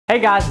Hey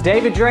guys,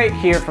 David Drake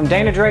here from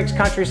Dana Drake's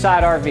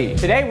Countryside RV.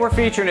 Today we're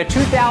featuring a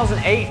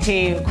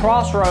 2018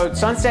 Crossroads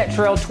Sunset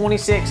Trail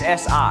 26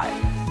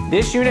 SI.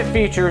 This unit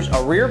features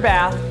a rear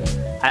bath,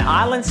 an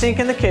island sink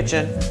in the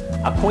kitchen,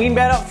 a queen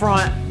bed up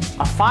front,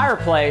 a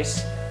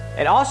fireplace.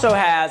 It also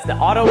has the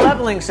auto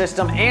leveling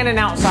system and an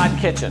outside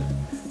kitchen.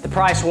 The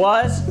price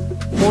was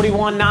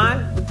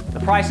 $41,900. The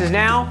price is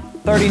now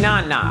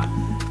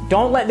 $39,900.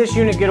 Don't let this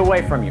unit get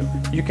away from you.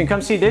 You can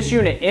come see this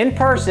unit in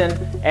person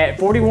at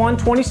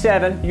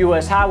 4127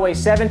 US Highway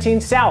 17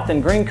 South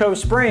in Green Cove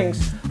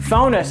Springs.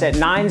 Phone us at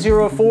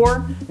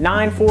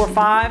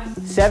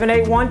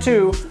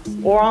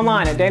 904-945-7812 or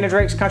online at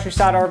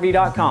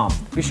DanaDrakesCountrysideRV.com.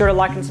 Be sure to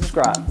like and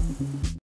subscribe.